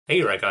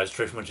Hey right guys,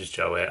 Trish Much is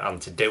Joe here,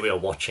 and today we are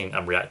watching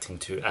and reacting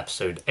to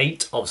episode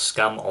 8 of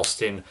Scam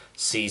Austin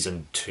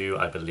season 2,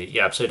 I believe.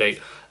 Yeah, episode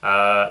 8.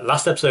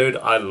 Last episode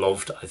I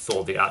loved. I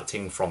thought the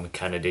acting from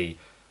Kennedy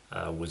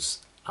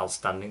was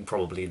outstanding,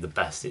 probably the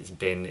best it's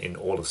been in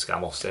all of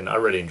Scam Austin. I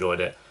really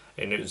enjoyed it,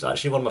 and it was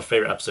actually one of my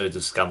favourite episodes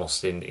of Scam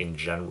Austin in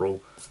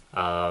general.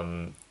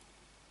 Like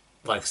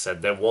I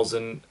said, there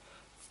wasn't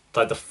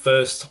like the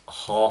first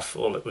half,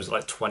 or it was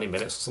like 20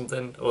 minutes or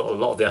something. A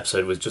lot of the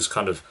episode was just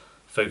kind of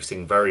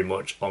focusing very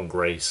much on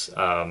Grace,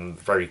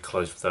 very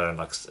close with her, and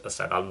like I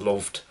said, I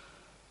loved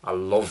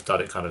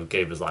that it kind of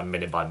gave us like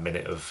minute by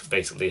minute of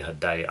basically her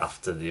day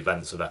after the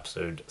events of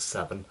episode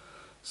 7.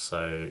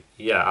 So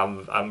yeah,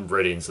 I'm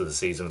really into the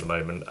season at the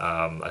moment.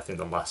 I think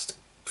the last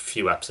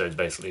few episodes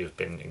basically have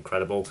been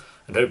incredible,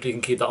 and hopefully you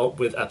can keep that up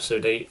with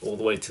episode 8 all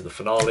the way to the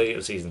finale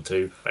of season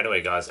 2.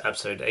 Anyway guys,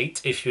 episode 8,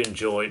 if you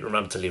enjoyed,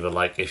 remember to leave a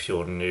like. If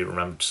you're new,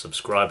 remember to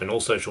subscribe, and all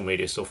social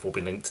media stuff will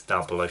be linked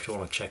down below if you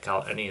want to check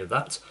out any of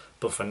that.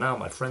 But for now,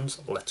 my friends,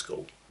 let's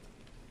go.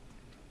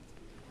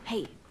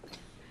 Hey,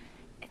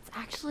 it's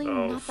actually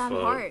Oh, not that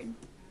fuck. hard,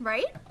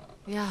 right?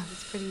 Yeah,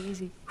 it's pretty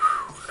easy.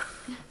 Oh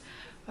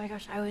my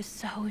gosh, I was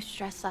so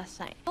stressed last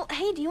night. Well,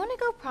 hey, do you want to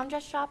go prom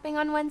dress shopping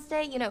on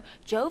Wednesday? You know,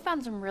 Joe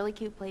found some really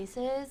cute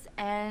places,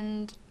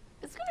 and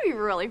it's gonna be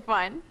really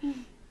fun.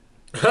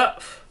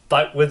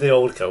 Back with the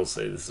old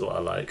Kelsey, this is what I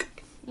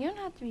like. You don't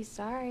have to be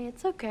sorry,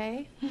 it's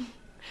okay.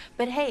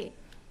 But hey,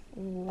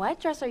 what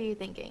dress are you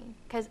thinking?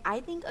 Because I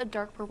think a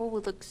dark purple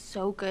would look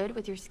so good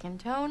with your skin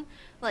tone.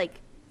 Like,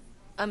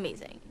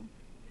 amazing.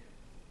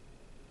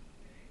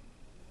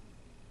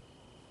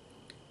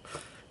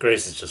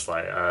 Grace is just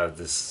like,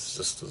 this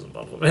just doesn't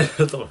bother me at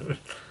the moment.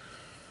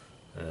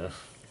 Yeah.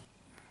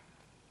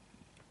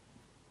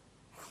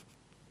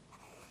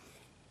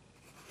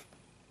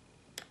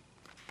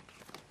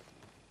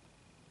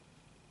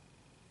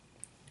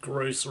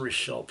 Grocery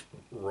shop,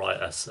 right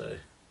essay.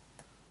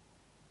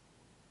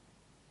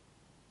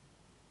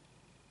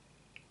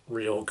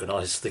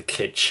 Reorganize the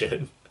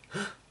kitchen.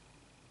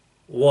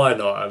 Why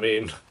not? I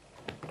mean,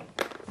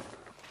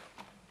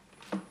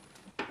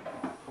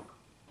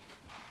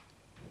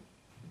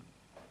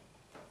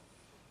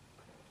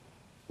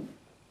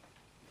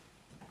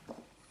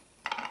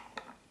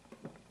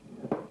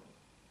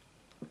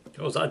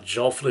 oh, is that a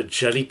jar full of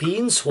jelly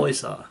beans? What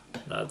is that?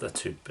 No, they're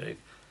too big.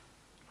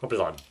 Probably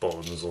like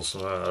buns or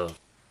something.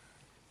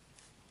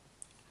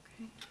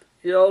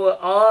 Yo,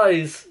 her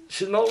eyes.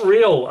 She's not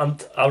real,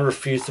 and I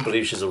refuse to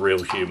believe she's a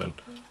real human.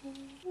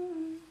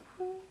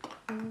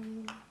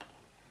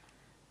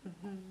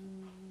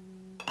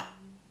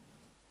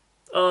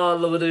 Oh, I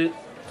love it, dude.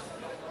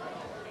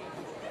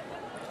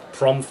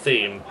 Prom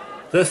theme.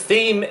 The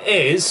theme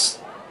is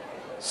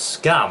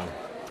Scam.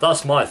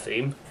 That's my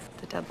theme.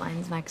 The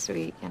deadline's next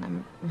week, and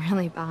I'm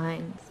really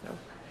behind, so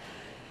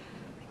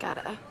I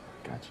gotta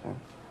Gotcha.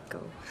 go.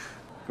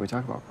 Can we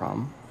talk about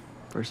prom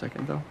for a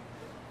second, though?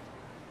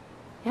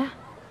 Yeah,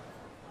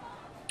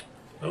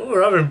 Oh,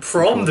 we're having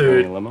prom, Cool with dude.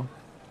 going in limo?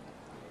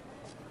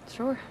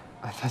 sure.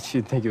 I thought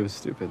you'd think it was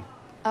stupid.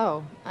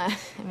 Oh, I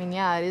mean,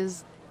 yeah, it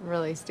is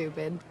really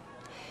stupid.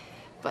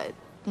 But,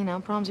 you know,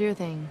 prom's your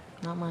thing,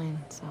 not mine,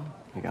 so.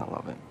 You're gonna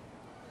love it.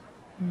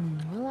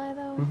 Will I,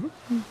 though?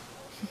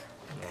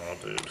 Oh,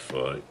 dude,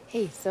 fuck.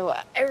 Hey, so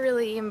I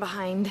really am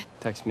behind.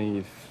 Text me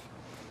if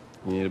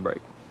you need a break.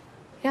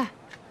 Yeah.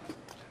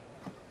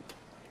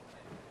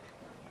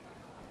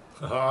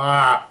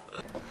 Ah!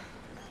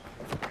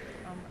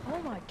 Oh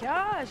my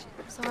gosh!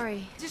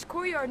 Sorry. This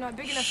courtyard not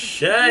big enough for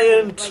Shay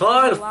and there's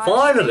Tyler, a lot of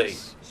finally!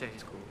 space.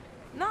 Shay's cool.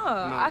 No,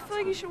 I feel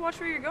like you should watch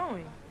where you're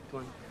going.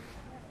 Come on.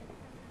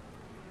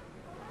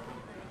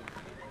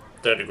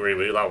 Don't agree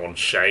with that one,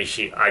 Shay.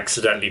 She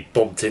accidentally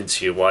bumped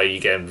into you. Why are you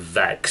getting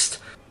vexed?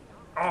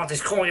 Oh,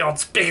 this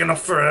courtyard's big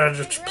enough for her.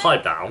 Just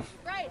pipe down.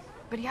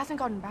 But he hasn't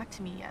gotten back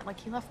to me yet. Like,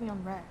 he left me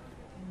on red.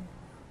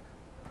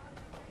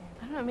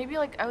 I don't know, maybe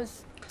like I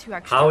was too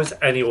extra. How is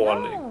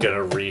anyone No.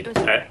 gonna read?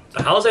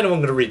 How's anyone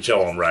gonna read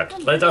Joe on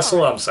red? Like, that's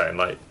all I'm saying.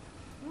 Like,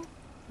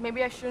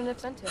 Maybe I shouldn't have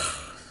sent it.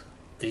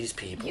 these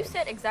people. You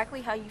said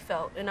exactly how you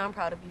felt, and I'm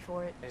proud of you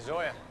for it. Hey,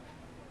 Zoya.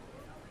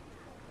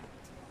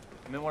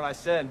 I meant what I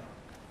said.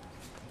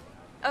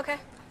 Okay.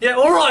 Yeah,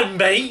 all right,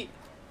 mate.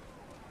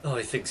 Oh,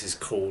 he thinks he's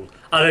cool.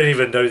 I don't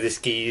even know this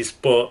geese,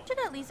 but Should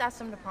at least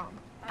ask him to prom.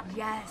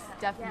 Yes,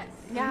 definitely.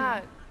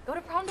 Yeah, Go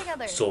to prom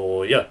together.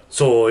 Sawyer,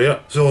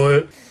 Sawyer,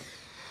 Sawyer.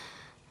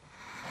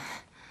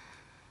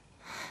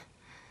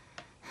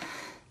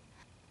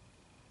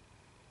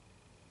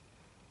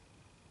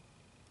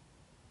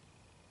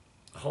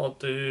 Oh,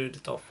 dude,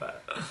 it's not fair.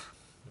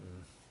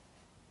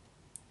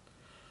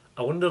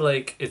 I wonder,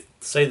 like, if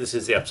say this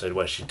is the episode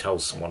where she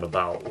tells someone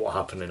about what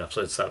happened in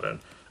episode 7.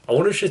 I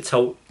wonder if she'd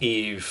tell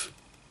Eve.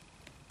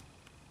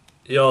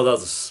 Yo, that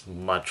was a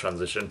mad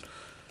transition.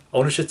 I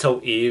wonder if she'd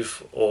tell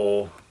Eve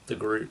or the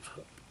group.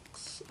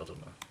 I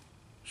don't know.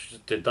 She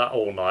just did that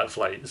all night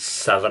for like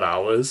 7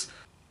 hours.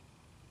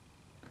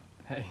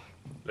 Hey,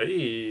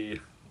 Hey.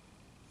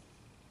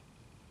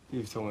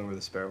 you've told me where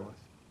the spare was.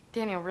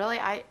 Daniel, really?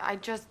 I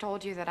just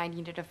told you that I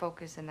needed to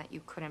focus and that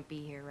you couldn't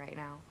be here right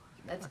now.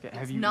 That's Okay, it's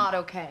have you- not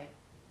okay.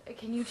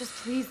 Can you just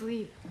please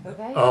leave,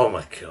 okay? Oh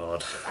my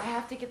god. I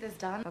have to get this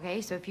done. Okay,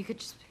 so if you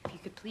could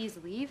please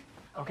leave.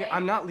 Okay,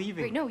 I'm not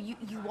leaving. Wait, no, you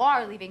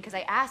are leaving because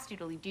I asked you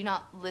to leave. Do you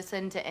not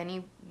listen to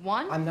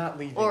anyone? I'm not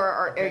leaving.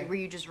 Or okay? were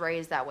you just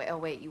raised that way? Oh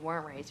wait, you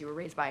weren't raised. You were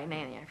raised by a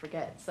nanny. I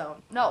forget. So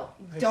no,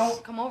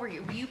 don't come over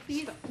here. Will you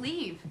please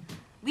leave?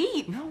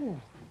 Leave. No.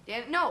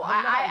 Dan, no,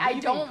 I'm not I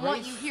leaving, don't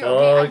want Grace. you here.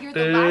 Okay, Fuck, you're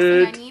the last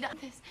thing I dude. need.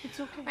 This It's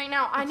okay. right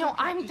now. I It's know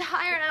okay. I'm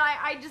tired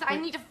and I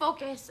need to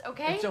focus.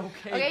 Okay. It's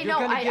okay. Okay, You're no,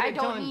 gonna get I it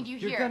don't done. need you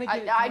You're here. gonna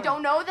get it I done.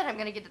 don't know that I'm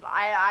gonna get it.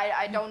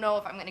 I don't know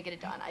if I'm gonna get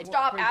it done.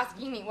 Stop Grace.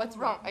 asking me what's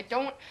wrong. I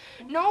don't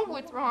know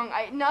what's wrong.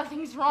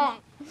 Nothing's wrong.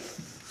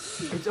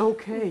 It's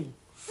okay.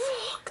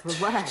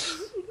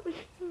 Relax.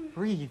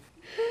 Breathe.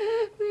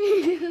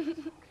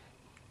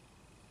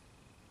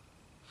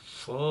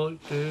 Fuck,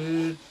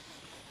 dude.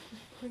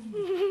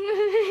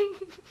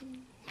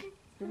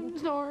 I'm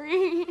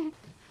sorry.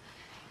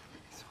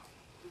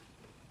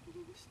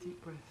 Just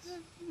deep breaths.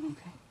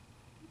 Okay.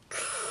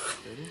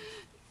 Ready?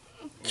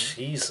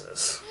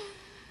 Jesus.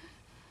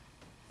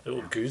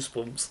 Little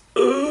goosebumps.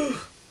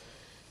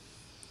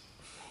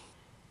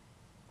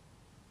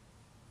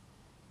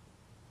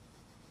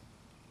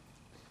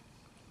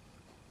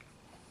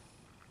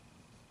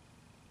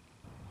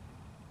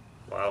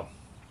 Wow.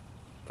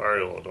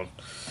 Very well done.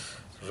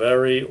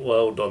 Very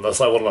well done. That's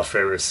like one of my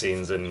favourite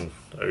scenes in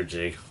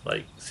OG,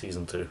 like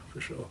season 2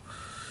 for sure.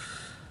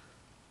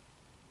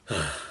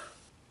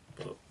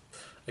 But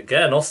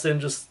again, Austin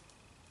just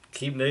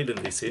keep nailing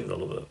these scenes. I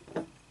love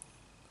it.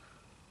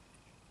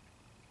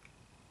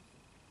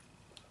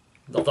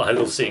 Not that I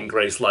love seeing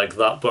Grace like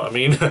that, but I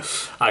mean,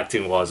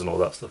 acting wise and all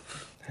that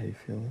stuff. How you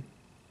feeling?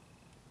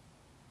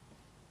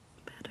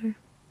 Better.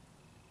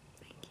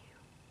 Thank you.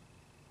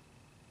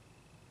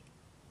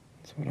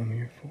 That's what I'm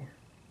here for.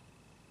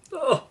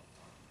 Oh.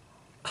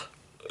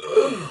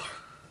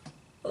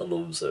 I love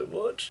him so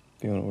much.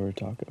 You want to order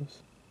tacos?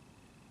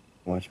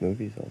 Watch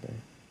movies all day.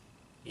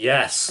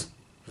 Yes,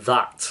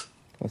 that.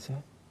 What's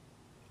up?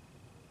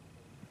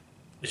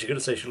 Is she gonna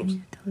say she I loves?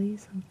 need to tell you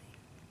something.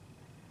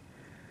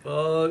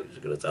 Oh,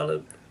 she's gonna tell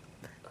him.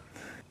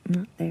 I'm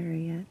not there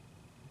yet.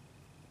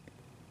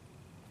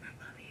 I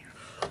love you.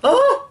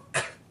 Oh,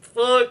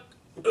 fuck.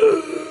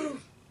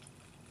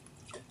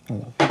 I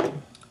love you too.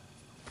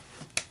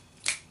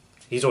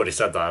 He's already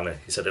said that, hasn't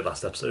he? He said it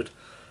last episode.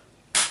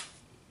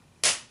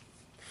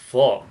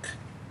 Fuck.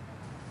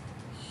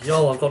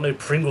 Yo, I've got no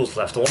Pringles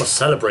left. I want to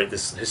celebrate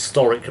this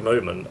historic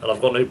moment, and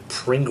I've got no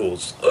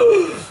Pringles.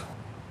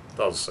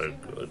 That was so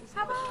good.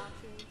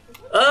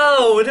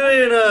 Oh, we're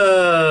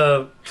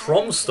doing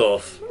prom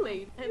stuff.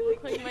 Wait, I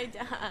look like my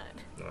dad.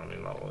 I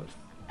mean, that was.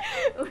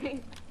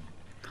 Wait.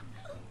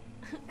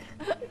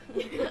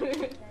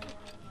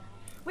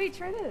 Wait,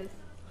 try this.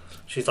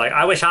 She's like,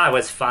 I wish I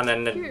was fun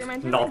and Here, it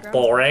reminds me of not my grandma.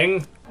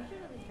 boring.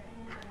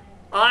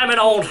 I'm an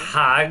old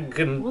hag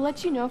and. We'll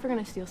let you know if we're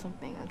gonna steal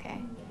something,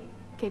 okay?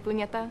 Okay,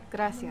 puñeta.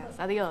 Gracias.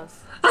 Adios.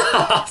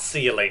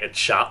 See you later,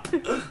 chap. My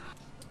gosh.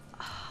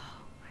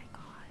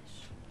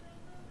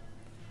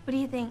 What do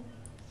you think?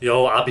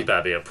 Yo, I'll be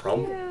baby at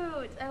prom. Cute.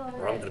 I love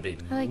Or I'm gonna be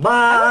I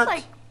mad. was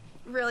like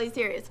really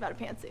serious about a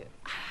pantsuit.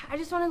 I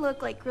just want to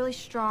look like really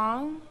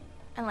strong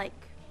and like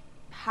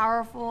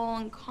powerful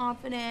and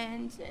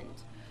confident and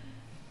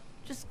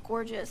just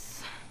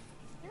gorgeous.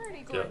 You're already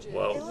Yeah, gorgeous.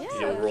 well, Yeah.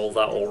 you're all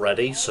that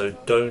already, so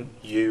don't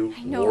you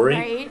I know, worry.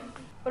 right?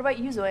 What about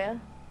you, Zoya?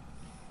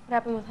 What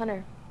happened with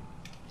Hunter?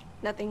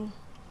 Nothing.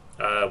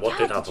 What Yeah,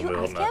 did happen you with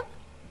ask Hunter?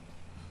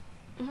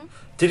 him?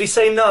 Did he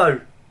say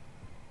no?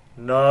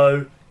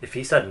 No. If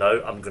he said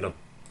no, I'm gonna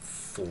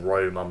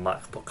throw my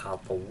MacBook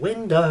out the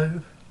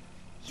window.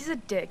 He's a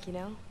dick, you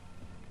know?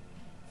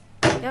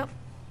 Yep.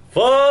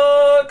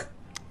 Fuck!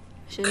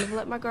 Shouldn't have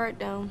let my guard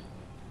down.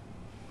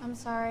 I'm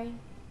sorry.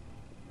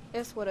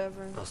 It's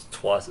whatever. That's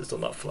twice it's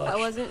done that flash. I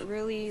wasn't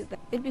really.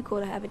 It'd be cool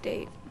to have a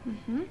date.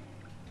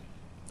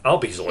 I'll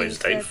be Zoe's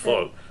He date, said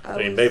fuck. that I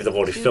mean, was maybe they've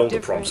already too filmed the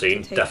prom different to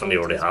scene. take Definitely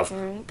home to already his have.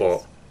 parents,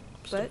 But.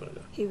 still But gonna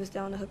go. he was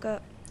down to hook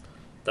up.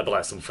 That'd be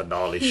like some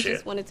finale He shit.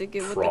 just wanted to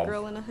get with prom. the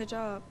girl in a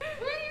hijab.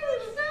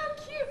 You're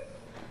so cute.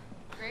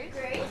 Great,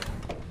 great.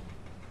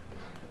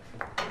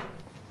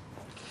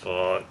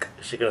 Fuck.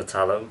 Is she gonna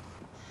tell him?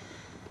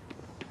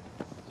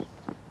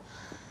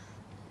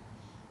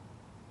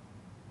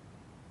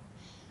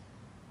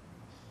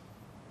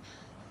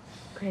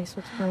 Grace,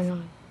 what's going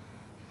on?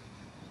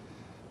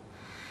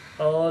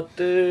 Oh,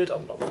 dude,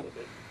 I'm not gonna be.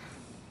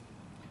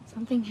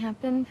 Something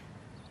happened?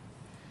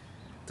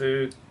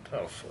 Dude,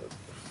 oh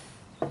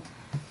fuck.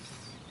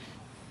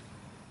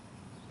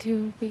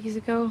 2 weeks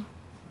ago?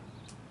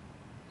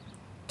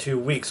 2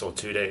 weeks or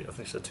 2 days? I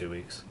think she said 2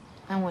 weeks.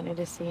 I wanted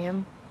to see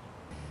him.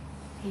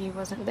 He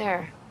wasn't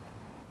there.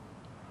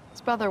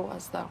 His brother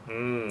was, though.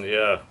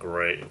 Yeah,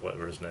 great,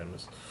 whatever his name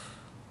is.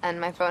 And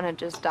my phone had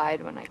just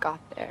died when I got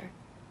there.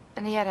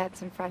 And he had had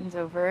some friends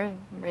over,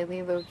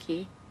 really low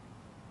key.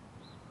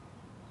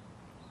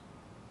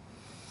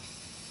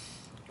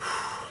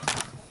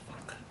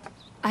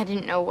 I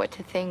didn't know what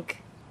to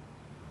think,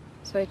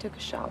 so I took a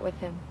shot with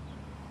him.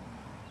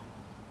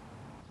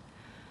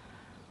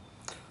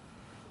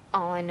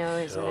 All I know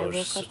is that I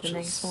Gosh, woke up the such a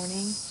next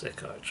morning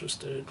sick actress,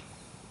 dude.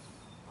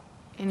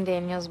 in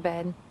Daniel's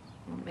bed.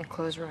 My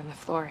clothes were on the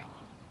floor.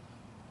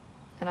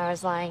 And I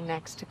was lying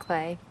next to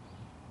Clay.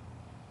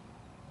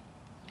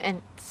 And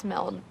it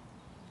smelled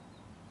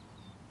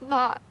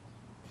not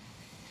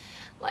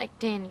like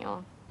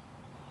Daniel.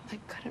 I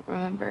couldn't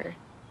remember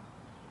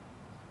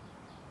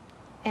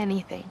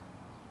anything.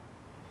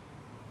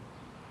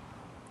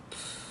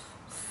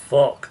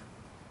 Fuck.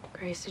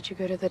 Grace, did you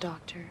go to the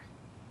doctor?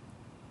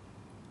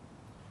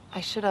 I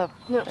should have.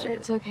 No,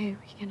 it's okay. We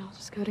can all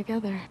just go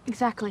together.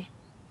 Exactly.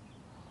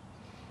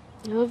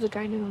 I love the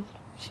guy now.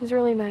 She's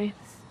really nice.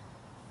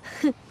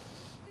 We're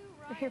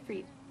here for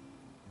you.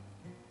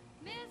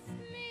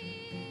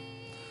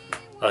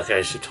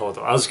 Okay, she told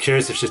them. I was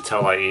curious if she'd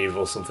tell like Eve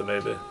or something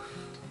maybe.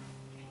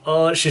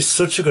 Oh, she's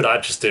such a good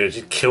actress, dude.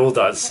 She killed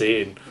that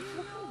scene.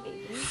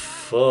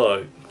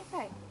 Fuck.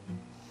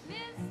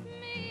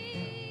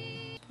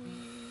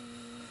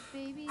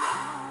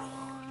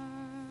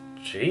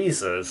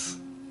 Jesus.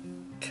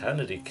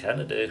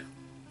 Kennedy.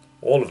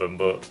 All of them,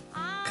 but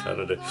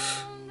Kennedy.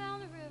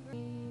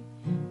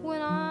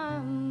 When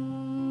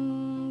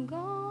I'm gone.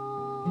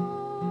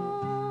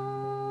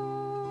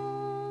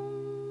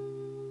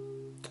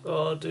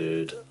 Oh,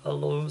 dude. I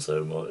love him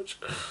so much.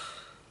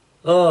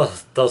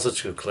 Oh, that was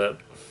such a good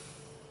clip.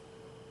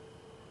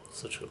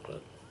 Such a good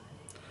clip.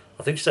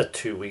 I think she said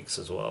 2 weeks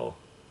as well.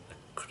 I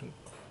couldn't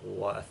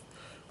quite.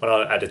 When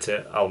I edit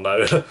it, I'll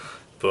know.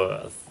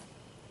 But I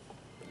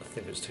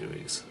think it was 2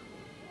 weeks.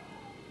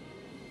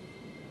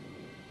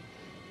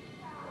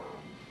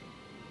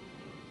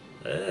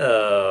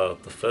 Yeah,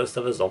 the first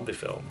ever zombie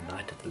film,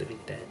 Night of the Living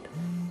Dead.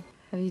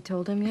 Have you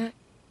told him yet?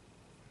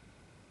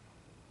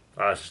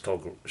 Ah, she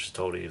told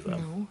Eve then.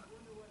 No.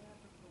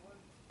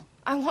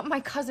 I want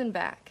my cousin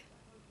back.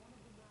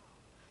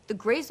 The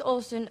Grace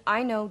Olsen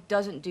I know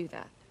doesn't do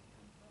that.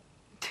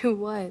 Do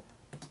what?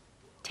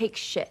 Take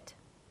shit.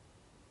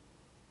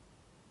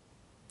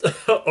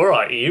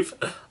 Alright, Eve,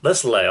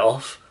 let's lay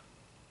off.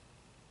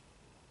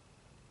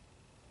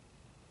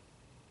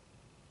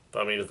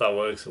 I mean, if that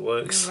works, it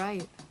works. You're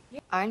right.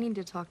 I need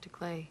to talk to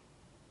Clay.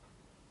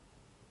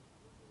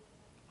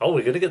 Oh,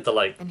 we're gonna get the,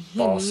 like, And he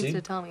bar needs scene.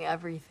 to tell me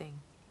everything.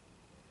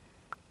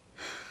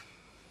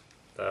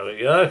 There we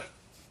go.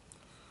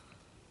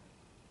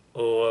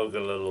 Oh, I'm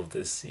gonna love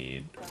this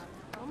scene.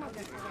 Oh my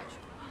gosh.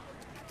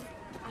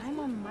 I'm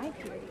on my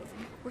period.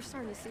 We're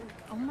starting to see.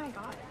 Oh my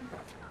god.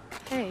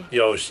 Hey.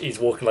 Yo, he's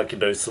walking like he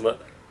knows something. I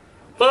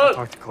Fuck!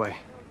 talked to Clay.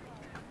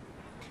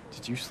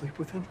 Did you sleep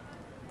with him?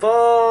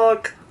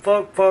 Fuck!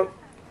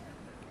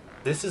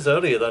 This is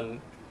earlier than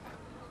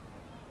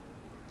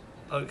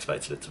I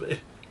expected it to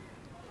be.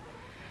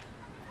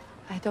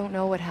 I don't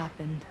know what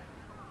happened.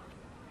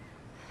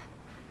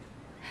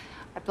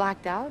 I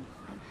blacked out.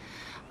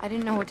 I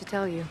didn't know what to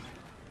tell you.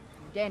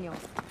 Daniel.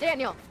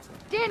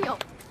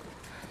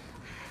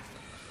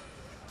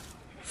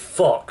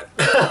 Fuck.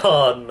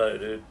 Oh no,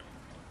 dude.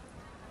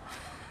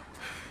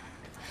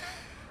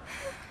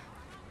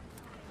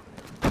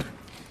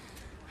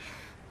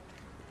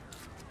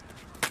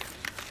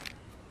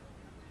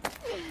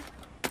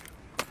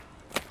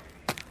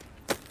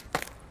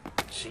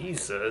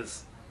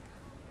 Jesus.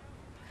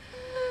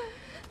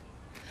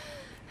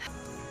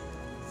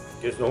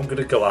 Is no one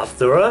gonna go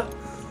after her?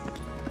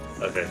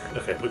 Okay,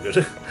 we're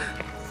good.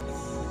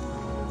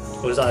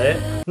 Was that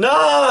it? No!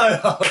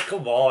 Oh,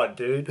 come on,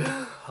 dude.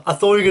 I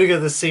thought we were gonna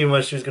get the scene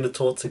where she was gonna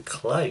talk to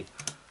Clay.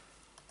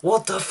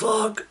 What the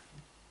fuck?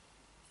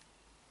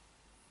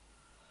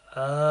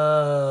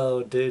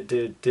 Oh,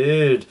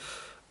 dude.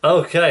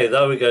 Okay,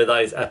 there we go.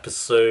 That is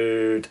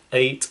episode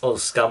 8 of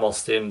Scam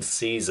Austin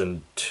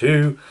Season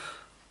 2.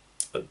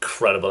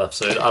 Incredible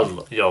episode. I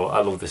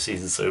love this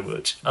season so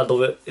much. I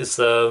love it. It's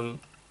I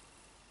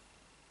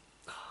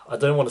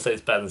don't want to say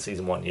it's better than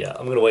season 1 yet.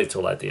 I'm gonna wait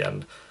till like the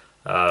end,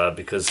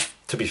 because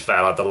to be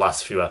fair, like the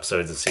last few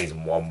episodes of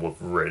season 1 were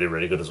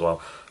really good as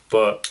well.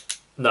 But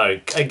no,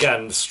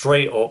 again,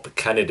 straight up,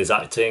 Kennedy's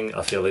acting,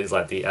 I feel, is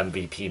like the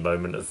MVP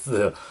moment of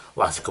the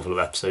last couple of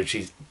episodes.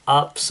 She's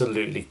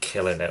absolutely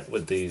killing it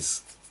with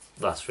these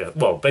last few.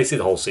 Well, basically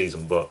the whole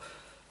season, but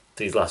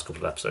these last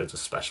couple of episodes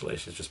especially,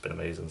 she's just been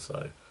amazing.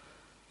 So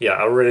yeah,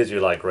 I really do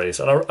like Grace,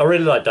 and I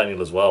really like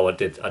Daniel as well. I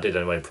did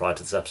anyway prior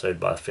to this episode,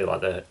 but I feel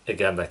like their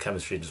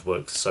chemistry just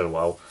works so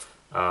well.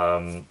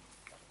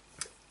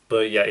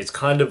 But yeah, it's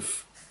kind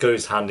of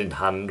goes hand in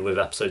hand with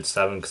episode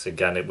 7, because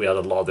again, we had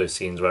a lot of those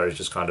scenes where it's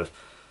just kind of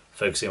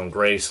focusing on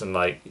Grace and,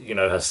 like, you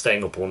know, her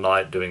staying up all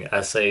night doing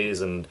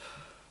essays and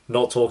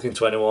not talking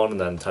to anyone,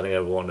 and then telling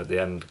everyone at the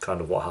end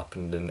kind of what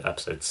happened in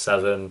episode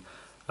 7.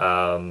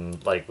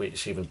 Like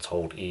she even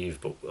told Eve,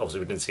 but obviously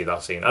we didn't see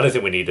that scene. I don't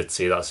think we needed to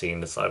see that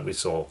scene. It's like we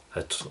saw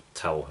her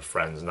tell her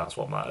friends, and that's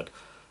what mattered.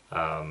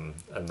 And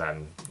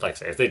then, like I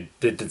say, if they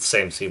did the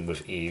same scene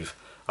with Eve,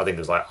 I think it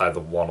was like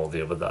either one or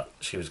the other that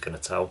she was going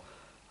to tell.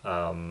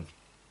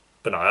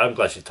 But no, I'm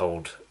glad she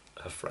told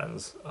her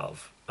friends.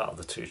 out of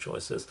the two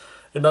choices.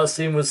 And that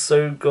scene was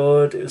so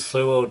good. It was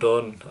so well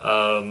done.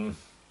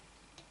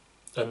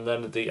 And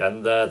then at the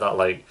end there, that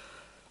like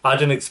I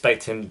didn't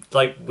expect him.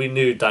 Like we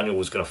knew Daniel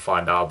was going to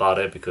find out about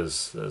it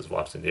because there's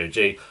wipes in the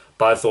OG.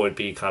 But I thought it'd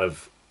be kind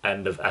of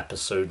end of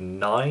episode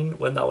 9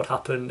 when that would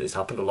happen. It's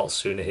happened a lot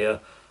sooner here.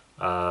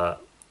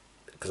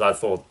 Because I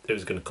thought it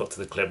was going to cut to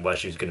the clip where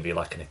she was going to be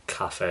like in a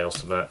cafe or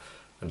something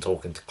and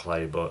talking to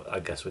Clay, but I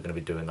guess we're going to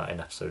be doing that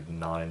in episode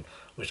 9,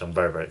 which I'm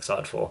very, very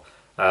excited for.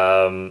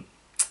 But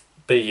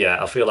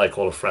yeah, I feel like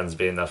all the friends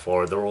being there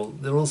for her,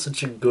 they're all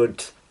such a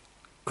good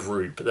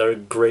group. They're a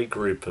great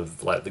group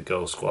of like the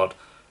girl squad,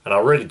 and I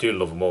really do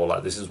love them all.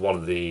 Like this is one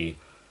of the,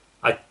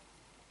 I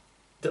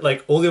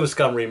like all the other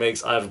Scam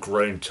remakes. I've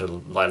grown to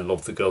like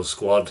love the girl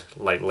squad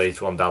like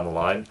later on down the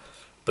line,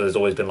 but there's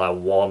always been like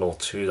one or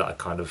two that are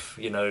kind of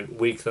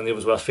weaker than the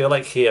others. But I feel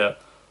like here,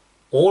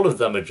 all of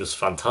them are just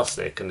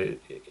fantastic, and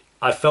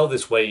I felt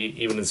this way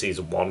even in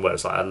season 1, where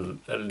it's like I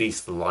at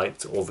least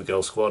liked all the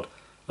girl squad,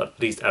 at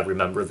least every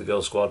member of the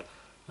girl squad,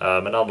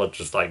 and now I'm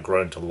just like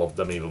grown to love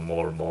them even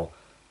more and more.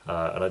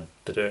 And I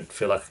don't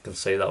feel like I can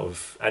say that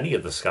with any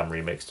of the Scam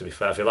remakes, to be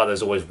fair. I feel like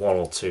there's always one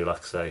or two,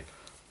 like I say,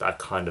 that are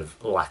kind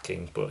of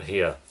lacking, but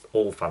here,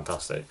 all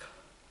fantastic.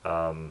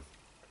 And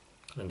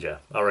yeah,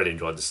 I really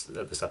enjoyed this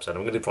episode.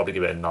 I'm going to probably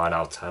give it a 9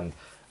 out of 10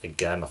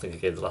 again. I think I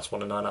gave the last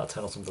one a 9 out of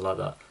 10 or something like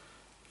that.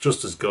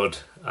 Just as good.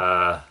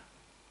 And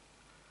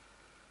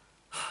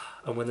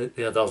when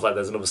that was like,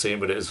 there's another scene,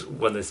 but it was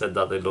when they said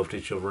that they loved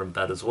each other in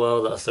bed as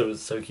well. That's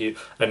so cute.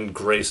 And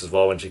Grace as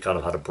well, when she kind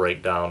of had a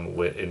breakdown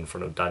in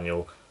front of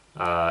Daniel.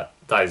 That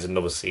is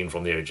another scene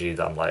from the OG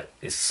that I'm like,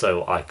 it's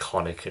so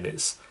iconic and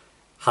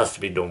has to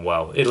be done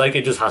well.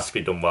 It just has to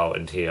be done well,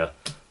 and here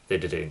they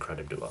did it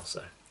incredibly well.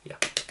 So yeah,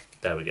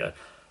 there we go.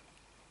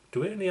 Do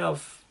we only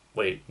have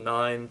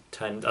 9,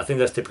 10? I think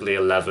there's typically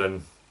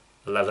 11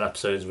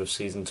 episodes with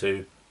season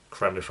 2.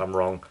 Correct me if I'm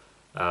wrong.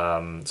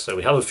 So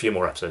we have a few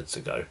more episodes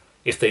to go.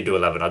 If they do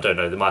 11, I don't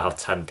know. They might have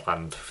 10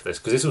 planned for this,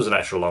 because this was an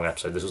extra long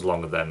episode. This was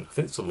longer than, I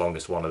think it's the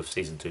longest one of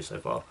season 2 so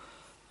far.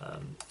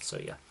 So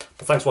yeah.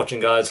 But thanks for watching,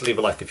 guys. Leave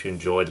a like if you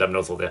enjoyed. Let me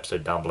know what the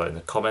episode down below in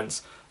the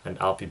comments. And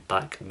I'll be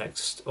back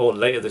next, or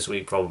later this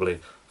week probably,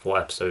 for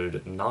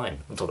episode 9.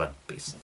 Until then, peace.